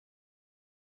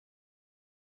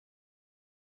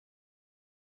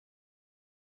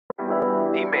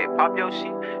DMac, pop your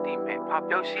shit. DMac, pop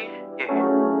your shit. Yeah.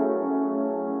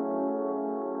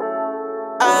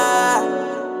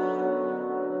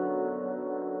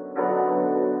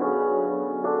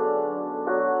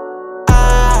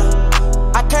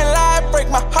 I can't lie, break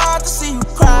my heart to see you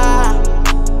cry.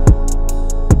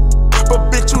 But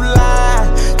bitch, you lie.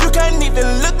 You can't even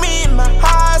look me in my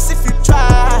eyes if you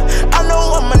try. I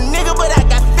know I'm a nigga, but I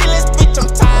got feelings, bitch, I'm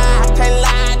tired. Can't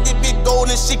lie, this bitch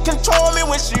golden, she control me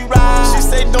when she ride. She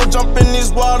say don't jump in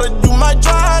this water, you might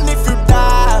drown if you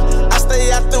die. I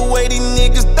stay out the way, these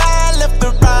niggas die left to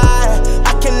right.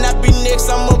 I cannot be next,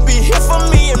 I'ma be here for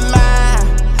me and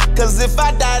mine. Cause if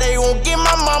I die, they won't give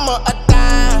my mama a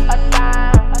dime.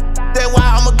 That's why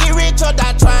I'ma get rich or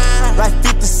die trying. Like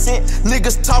 50 Cent,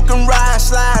 niggas talking, ride,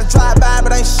 slide, drive by,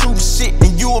 but ain't shooting shit.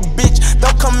 And you a bitch,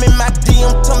 don't come in my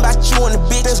DM, talking about you and the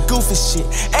bitch. That's goofy shit.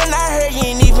 And I heard you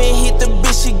ain't even hit the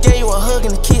bitch, she gave you a hug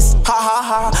and a kiss. Ha ha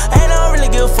ha. And I don't really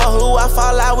give a fuck who I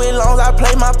fall out with, long as I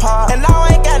play my part. And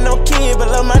I ain't got no kid, but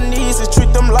love my knees and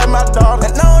treat them like my daughter.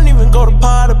 And I don't even go to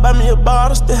party, buy me a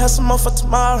bottle, still have some more for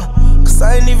tomorrow. Cause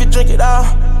I ain't even drink it all.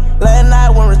 Last night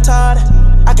when retarded,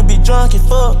 I could be drunk and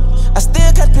fuck. I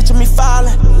still can't picture me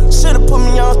falling. Should've put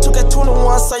me on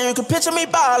 2K21 so you can picture me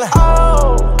ballin'.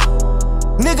 Oh,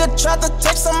 nigga tried to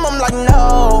text him, I'm like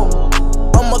no.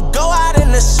 I'ma go out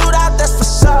in the shootout, that's for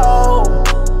sure.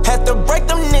 Had to break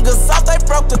them niggas off, they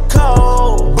broke the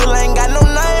code. Bill ain't got no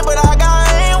name, but I got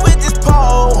aim with this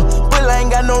pole. Bill ain't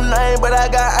got no name, but I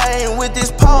got aim with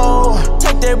this pole.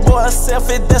 Take that boy a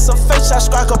selfie, that's a fake shot,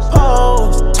 strike a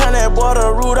pose. Turn that boy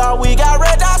to Rudolph, we got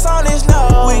red dots on his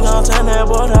nose. We gon' turn that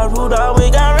boy to Rudolph, we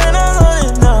got red dots on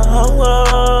his nose.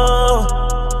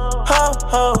 Ho,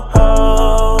 ho, ho.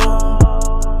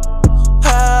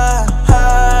 Ha, ha.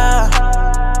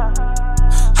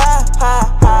 Ha, ha,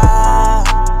 ha.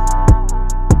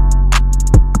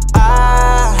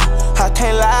 I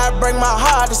can't lie, break my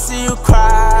heart to see you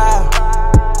cry.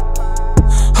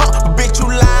 Bitch, you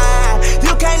lie.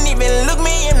 You can't even look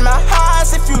me in my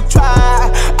eyes if you try.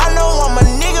 I know I'm a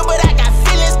nigga, but I got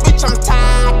feelings, bitch, I'm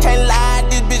tired. Can't lie,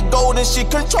 this bitch golden, she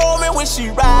control me when she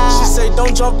ride. She say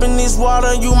don't jump in this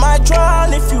water, you might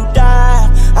drown if you die.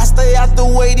 I stay out the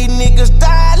way, these niggas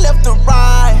die left to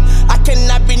right. I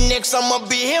cannot be next, I'ma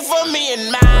be here for me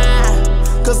and mine.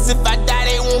 Cause if I die,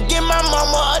 they won't give my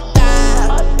mama a dime.